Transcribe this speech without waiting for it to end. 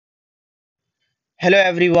Hello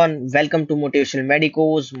everyone, welcome to Motivational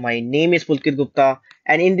Medicose. My name is Pulkit Gupta,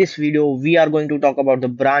 and in this video we are going to talk about the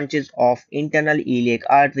branches of internal iliac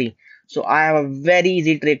artery. So I have a very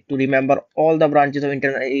easy trick to remember all the branches of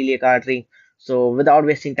internal iliac artery. So without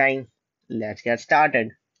wasting time, let's get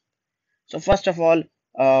started. So first of all,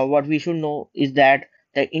 what we should know is that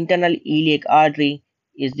the internal iliac artery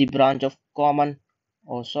is the branch of common,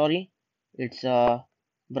 oh sorry, it's a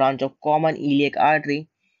branch of common iliac artery,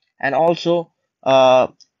 and also uh,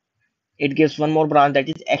 it gives one more branch, that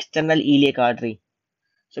is external iliac artery.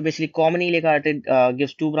 So basically common iliac artery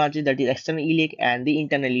gives two branches, that is external iliac and the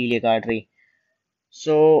internal iliac artery.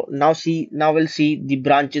 So now we'll see the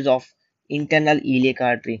branches of internal iliac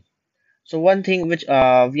artery. So one thing which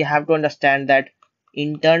we have to understand, that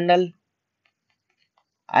internal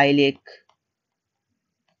iliac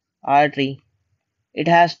artery, it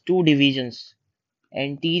has two divisions: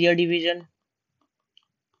 anterior division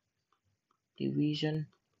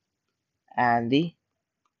and the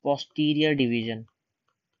posterior division.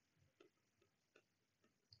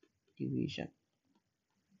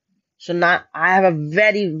 So now I have a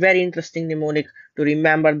very interesting mnemonic to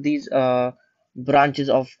remember these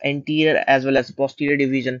branches of anterior as well as posterior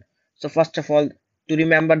division. So first of all, to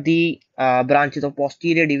remember the branches of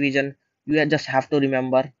posterior division, you just have to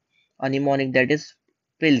remember a mnemonic, that is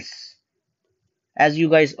pills. As you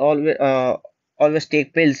guys always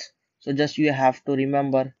take pills, so just you have to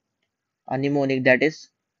remember a mnemonic, that is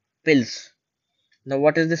pills. Now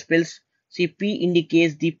what is this pills? See, P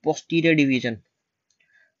indicates the posterior division.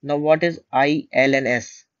 Now what is I, L and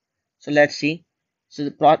S? So let's see. So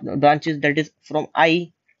the branches, that is from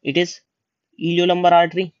I, it is iliolumbar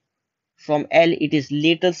artery. From L, it is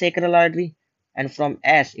lateral sacral artery, and from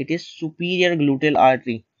S, it is superior gluteal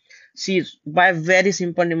artery. See, by very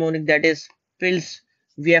simple mnemonic, that is pills,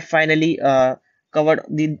 we have finally covered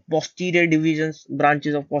the posterior divisions,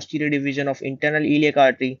 branches of posterior division of internal iliac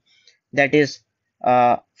artery. That is,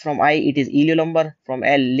 from I, it is iliolumbar, from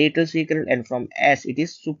L, lateral sacral, and from S, it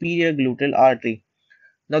is superior gluteal artery.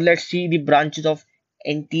 Now let's see the branches of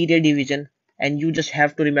anterior division, and you just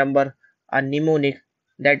have to remember a mnemonic,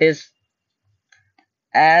 that is,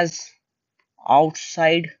 as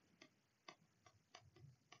outside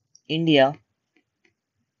India,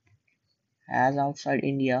 as outside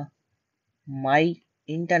India, my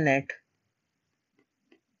internet,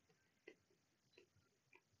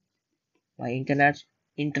 my internet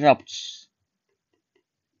interrupts,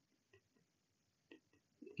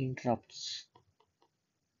 interrupts.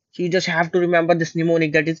 So you just have to remember this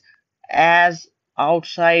mnemonic, that is, as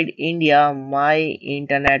outside India, my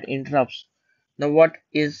internet interrupts. Now what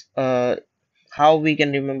is how we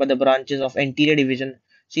can remember the branches of anterior division?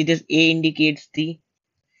 See, this A indicates the,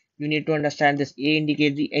 you need to understand, this A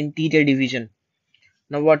indicates the anterior division.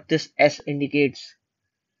 Now what this S indicates?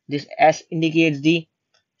 This S indicates the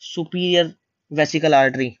superior vesical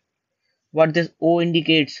artery. What this O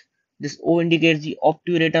indicates? This O indicates the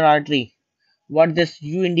obturator artery. What this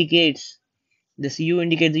U indicates? This U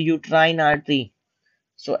indicates the uterine artery.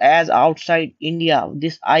 So as outside India,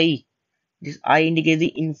 this I indicates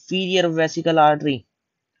the inferior vesical artery.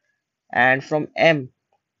 And from M,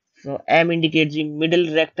 so M indicates the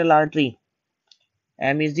middle rectal artery.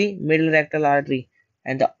 M is the middle rectal artery.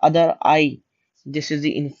 And the other I, this is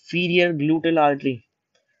the inferior gluteal artery.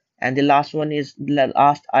 And the last one is, the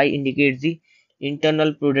last I indicates the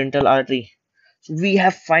internal prudental artery. So we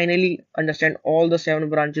have finally understand all the seven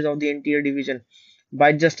branches of the anterior division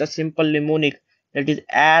by just a simple mnemonic, that is,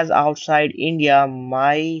 as outside India,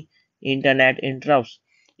 my internet interrupts.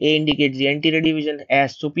 A indicates the anterior division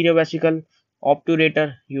as superior vesical,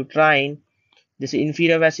 obturator, uterine, this is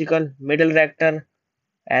inferior vesical, middle rectal,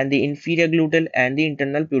 and the inferior gluteal and the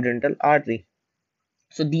internal prudental artery.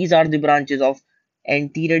 So these are the branches of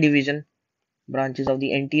anterior division, branches of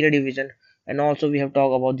the anterior division, and also we have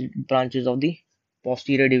talked about the branches of the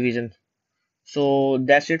posterior division. So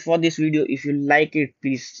that's it for this video. If you like it,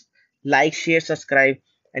 please like, share, subscribe,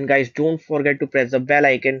 and guys, don't forget to press the bell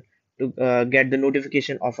icon to get the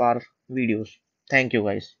notification of our videos. Thank you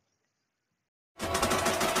guys.